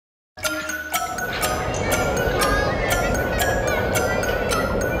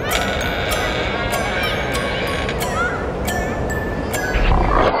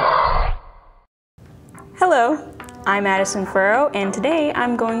I'm Addison Furrow, and today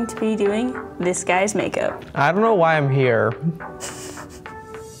I'm going to be doing this guy's makeup. I don't know why I'm here.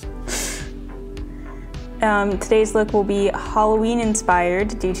 Today's look will be Halloween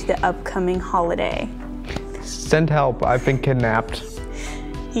inspired due to the upcoming holiday. Send help, I've been kidnapped.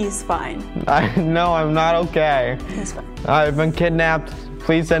 He's fine. No, I'm not okay. He's fine. I've been kidnapped,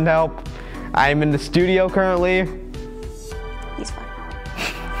 please send help. I'm in the studio currently. He's fine.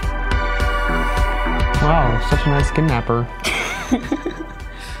 Wow, such a nice kidnapper.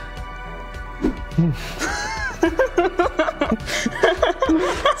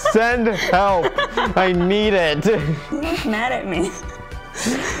 Send help, I need it. You look mad at me.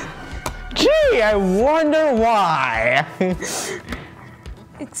 Gee, I wonder why.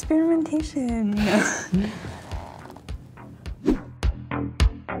 Experimentation.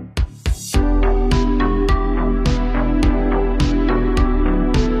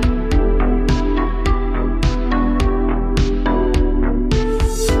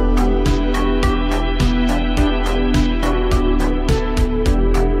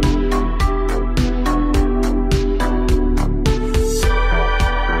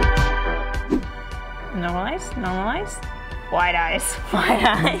 Normal eyes, normal eyes, wide eyes, wide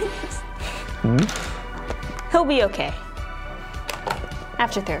eyes. He'll be okay.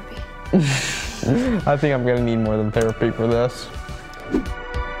 After therapy. I think I'm gonna need more than therapy for this.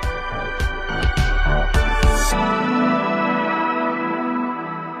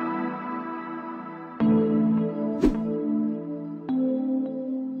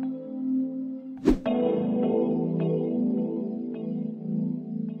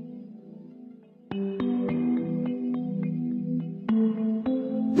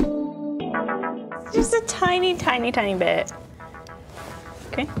 Just a tiny, tiny, tiny bit.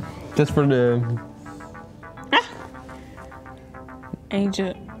 Okay. Just for the... I need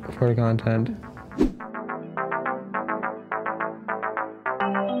you. For the content.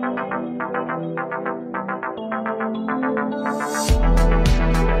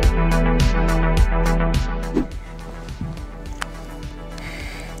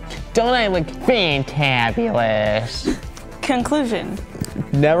 Don't I look fantabulous? Conclusion.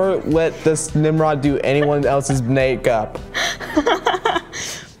 Never let this Nimrod do anyone else's makeup.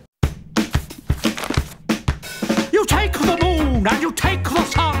 You take the moon and you take the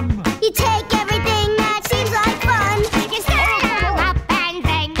sun. You take everything that seems like fun. You start it all up and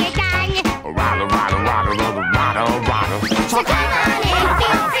then you're done. Rattle, rattle, rattle, rattle, rattle, rattle. So come on in,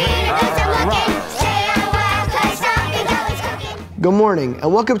 feel free to do some looking. Say a word, 'cause something's always cooking. Good morning,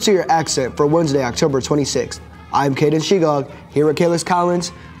 and welcome to your Accent for Wednesday, October 26th. I'm Caden Shegog, here with Kalis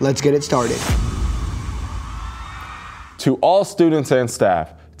Collins. Let's get it started. To all students and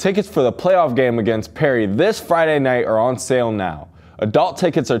staff, tickets for the playoff game against Perry this Friday night are on sale now. Adult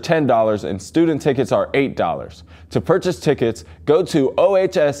tickets are $10 and student tickets are $8. To purchase tickets, go to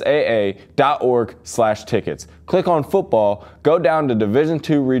ohsaa.org/tickets. Click on football, go down to Division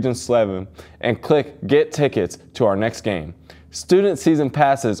II Region 7 and click Get Tickets to our next game. Student season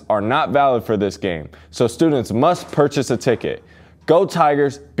passes are not valid for this game, so students must purchase a ticket. Go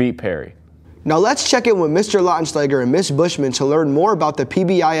Tigers, beat Perry. Now let's check in with Mr. Lautenschlager and Miss Bushman to learn more about the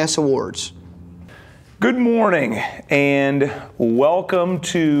PBIS Awards. Good morning and welcome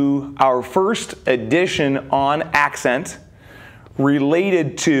to our first edition on Accent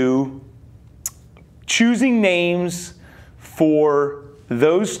related to choosing names for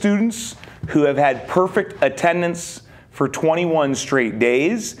those students who have had perfect attendance for 21 straight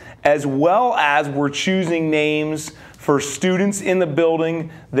days, as well as we're choosing names for students in the building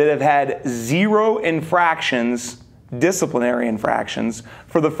that have had 0 infractions, disciplinary infractions,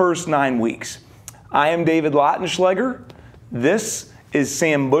 for the first 9 weeks. I am David Lautenschlager. This is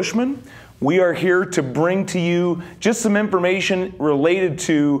Sam Bushman. We are here to bring to you just some information related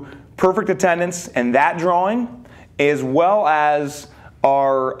to perfect attendance and that drawing, as well as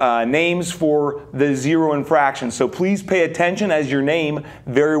our names for the 0 infractions. So please pay attention as your name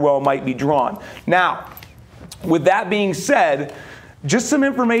very well might be drawn. Now, with that being said, just some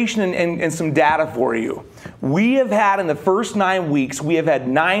information and some data for you. We have had in the first 9 weeks, we have had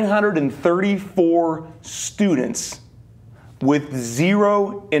 934 students with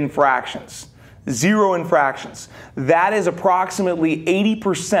 0 infractions. 0 infractions. That is approximately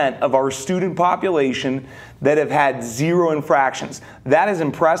 80% of our student population that have had 0 infractions. That is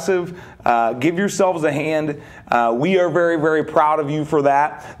impressive. Give yourselves a hand. We are very, very proud of you for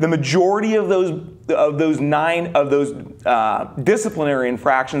that. The majority of those disciplinary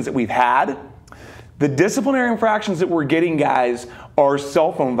infractions that we've had, the disciplinary infractions that we're getting, guys, are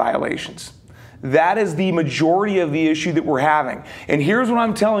cell phone violations. that is the majority of the issue that we're having. And here's what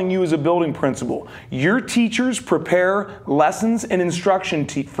I'm telling you as a building principal. Your teachers prepare lessons and instruction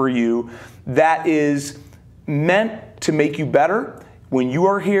for you that is meant to make you better when you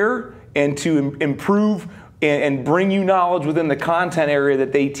are here and to improve and bring you knowledge within the content area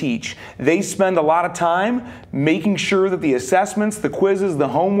that they teach. They spend a lot of time making sure that the assessments, the quizzes, the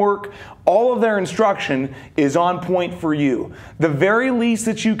homework, all of their instruction is on point for you. The very least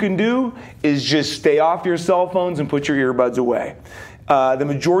that you can do is just stay off your cell phones and put your earbuds away. The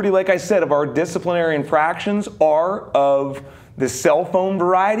majority, like I said, of our disciplinary infractions are of the cell phone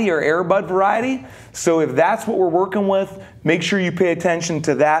variety or earbud variety. So if that's what we're working with, make sure you pay attention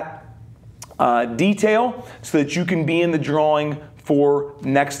to that detail so that you can be in the drawing for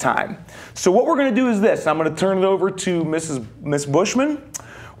next time. So what we're going to do is this. I'm going to turn it over to Miss Bushman.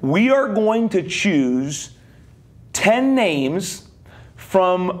 We are going to choose 10 names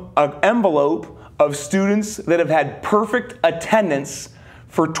from an envelope of students that have had perfect attendance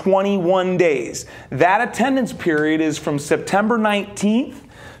for 21 days. That attendance period is from September 19th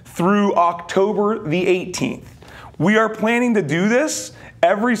through October the 18th. We are planning to do this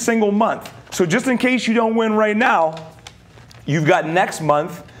every single month. So just in case you don't win right now, you've got next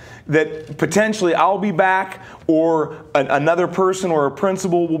month that potentially I'll be back, or another person or a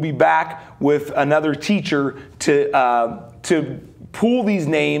principal will be back with another teacher to pool these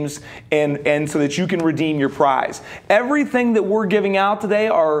names and so that you can redeem your prize. Everything that we're giving out today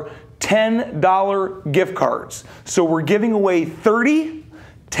are $10 gift cards. So we're giving away 30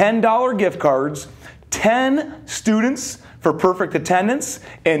 $10 gift cards, 10 students for perfect attendance,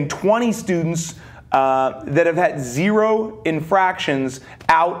 and 20 students that have had 0 infractions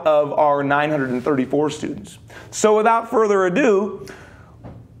out of our 934 students. So without further ado,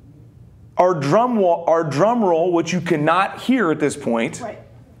 our drum roll, which you cannot hear at this point, Right.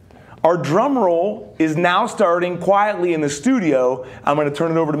 Our drum roll is now starting quietly in the studio. I'm going to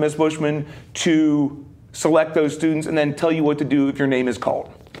turn it over to Ms. Bushman to select those students and then tell you what to do if your name is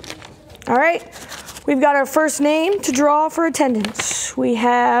called. All right. We've got our first name to draw for attendance. We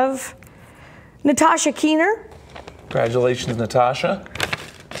have Natasha Keener. Congratulations, Natasha.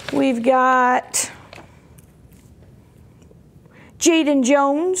 We've got Jaden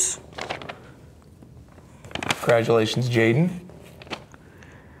Jones. Congratulations, Jaden.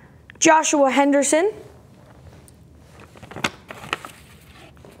 Joshua Henderson.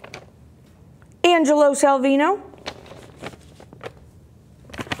 Angelo Salvino.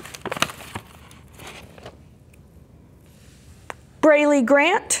 Brayley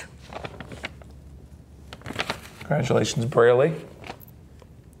Grant. Congratulations, Brayley.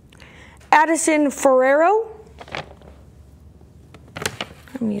 Addison Ferrero.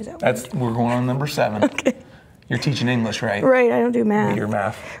 I'm gonna use that one. We're going on number 7. Okay. You're teaching English, right? Right, I don't do math. Your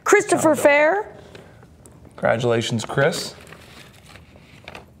math. Christopher Fair. Congratulations, Chris.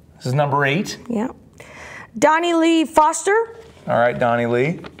 This is number 8. Yeah. Donnie Lee Foster. All right, Donnie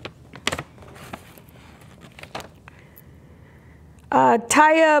Lee.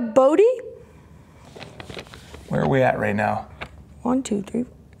 Taya Bodie. Where are we at right now? 1, 2, 3,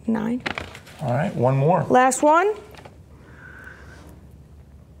 9. All right, one more. Last one.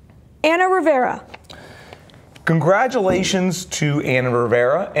 Anna Rivera. Congratulations to Anna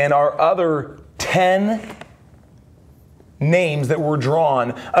Rivera and our other 10 names that were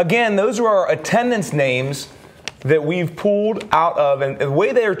drawn. Again, those are our attendance names that we've pulled out of, and the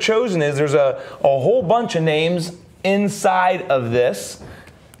way they are chosen is there's a whole bunch of names inside of this.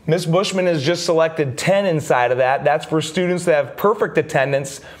 Ms. Bushman has just selected 10 inside of that. That's for students that have perfect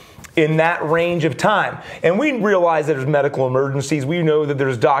attendance in that range of time. And we realize that there's medical emergencies. We know that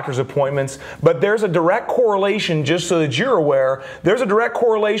there's doctor's appointments, but there's a direct correlation, just so that you're aware, there's a direct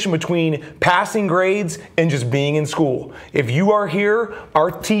correlation between passing grades and just being in school. If you are here,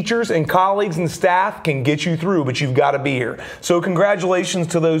 our teachers and colleagues and staff can get you through, but you've got to be here. So congratulations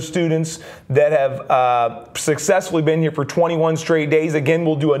to those students that have successfully been here for 21 straight days. Again,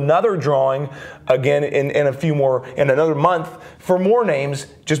 we'll do another drawing again in a few more, in another month for more names.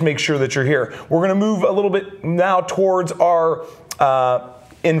 Just make sure that you're here. We're going to move a little bit now towards our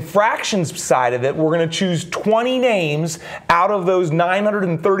infractions side of it. We're going to choose 20 names out of those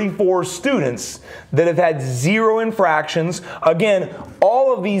 934 students that have had 0 infractions. Again,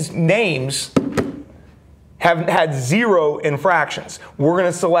 all of these names have had 0 infractions. We're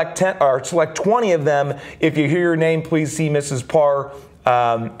going to select 20 of them. If you hear your name, please see Mrs. Parr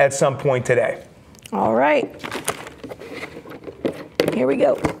at some point today. All right. Here we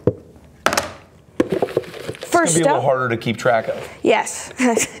go. First It's going to be a little up, harder to keep track of. yes,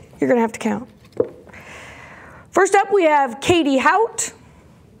 you're going to have to count. First up, we have Katie Hout.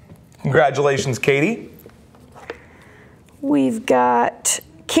 Congratulations, Katie. We've got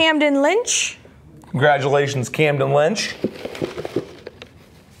Camden Lynch. Congratulations, Camden Lynch.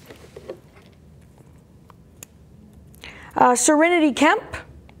 Serenity Kemp.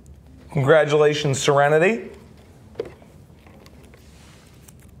 Congratulations, Serenity.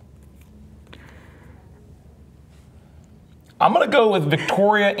 I'm going to go with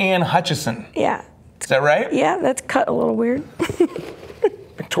Victoria Ann Hutchison. Yeah. Is that right? Yeah, that's cut a little weird.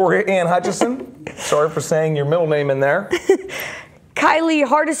 Victoria Ann Hutchison. Sorry for saying your middle name in there. Kylie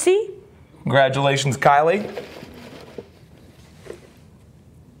Hardesty. Congratulations, Kylie.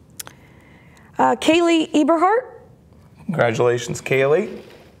 Kaylee Eberhardt. Congratulations, Kaylee.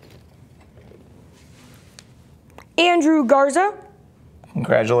 Andrew Garza.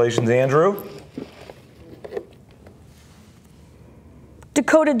 Congratulations, Andrew.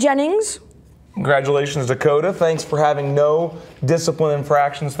 Dakota Jennings. Congratulations, Dakota. Thanks for having no discipline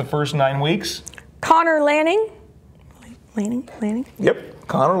infractions the first 9 weeks. Connor Lanning. Lanning. Yep,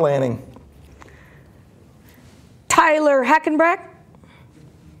 Connor Lanning. Tyler Hackenbrack.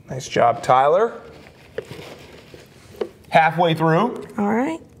 Nice job, Tyler. Halfway through. All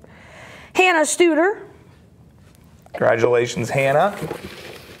right. Hannah Studer. Congratulations, Hannah.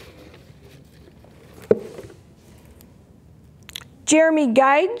 Jeremy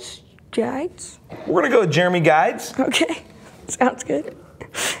Guides. We're going to go with Jeremy Guides. Okay, sounds good.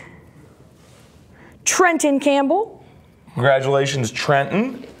 Trenton Campbell. Congratulations,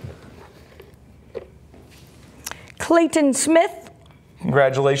 Trenton. Clayton Smith.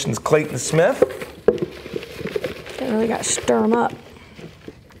 Congratulations, Clayton Smith. Really got to stir him up.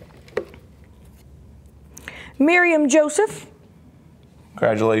 Miriam Joseph.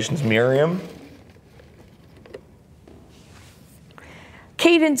 Congratulations, Miriam.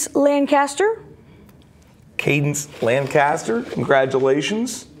 Cadence Lancaster. Cadence Lancaster.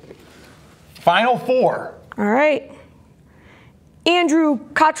 Congratulations. Final four. All right. Andrew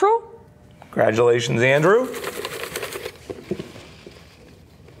Cottrell. Congratulations, Andrew.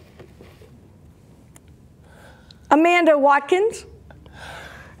 Amanda Watkins.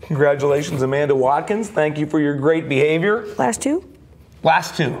 Congratulations, Amanda Watkins. Thank you for your great behavior. Last two.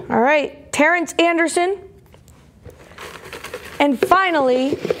 Last two. All right. Terrence Anderson. And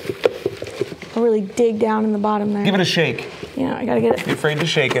finally, I'll really dig down in the bottom there. Give it a shake. Yeah, I gotta get it. Be afraid to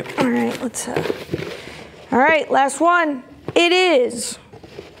shake it. All right, let's. All right, last one. It is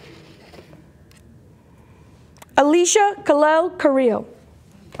Alicia Kalel Carrillo.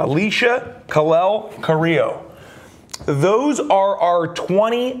 Alicia Kalel Carrillo. Those are our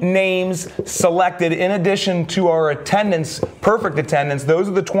 20 names selected in addition to our attendance, perfect attendance. Those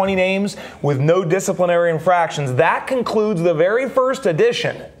are the 20 names with no disciplinary infractions. That concludes the very first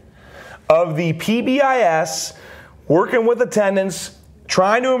edition of the PBIS, working with attendance,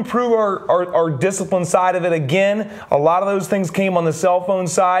 trying to improve our discipline side of it. Again, a lot of those things came on the cell phone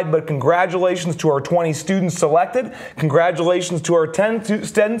side, but congratulations to our 20 students selected. Congratulations to our 10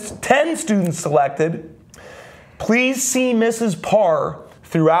 students selected. Please see Mrs. Parr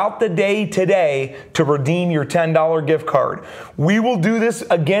throughout the day today to redeem your $10 gift card. We will do this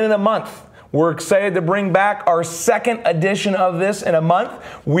again in a month. We're excited to bring back our second edition of this in a month.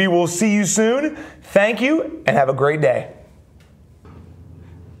 We will see you soon. Thank you and have a great day.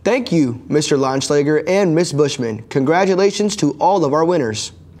 Thank you, Mr. Launschlager and Miss Bushman. Congratulations to all of our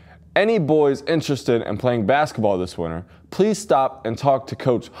winners. Any boys interested in playing basketball this winter, please stop and talk to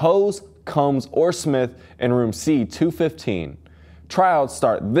Coach Hose, Combs, or Smith in room C215. Tryouts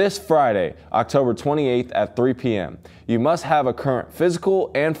start this Friday, October 28th at 3 p.m. You must have a current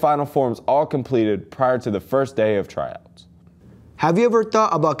physical and final forms all completed prior to the first day of tryouts. Have you ever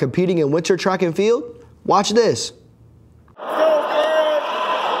thought about competing in winter track and field? Watch this.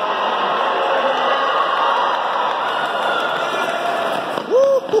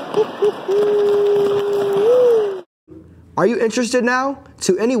 Are you interested now?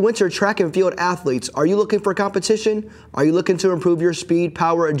 To any winter track and field athletes, are you looking for competition? Are you looking to improve your speed,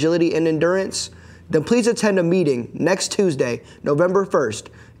 power, agility, and endurance? Then please attend a meeting next Tuesday, November 1st,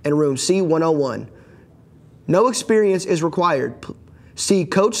 in room C101. No experience is required. See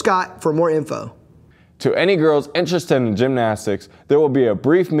Coach Scott for more info. To any girls interested in gymnastics, there will be a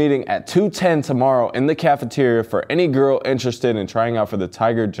brief meeting at 2:10 tomorrow in the cafeteria for any girl interested in trying out for the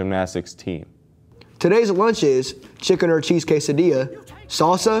Tiger Gymnastics team. Today's lunch is chicken or cheese quesadilla,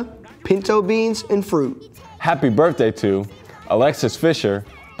 salsa, pinto beans, and fruit. Happy birthday to Alexis Fisher,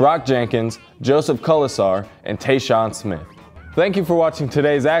 Brock Jenkins, Joseph Colasar, and Tayshawn Smith. Thank you for watching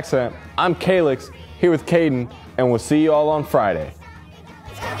today's Accent. I'm Calix, here with Caden, and we'll see you all on Friday.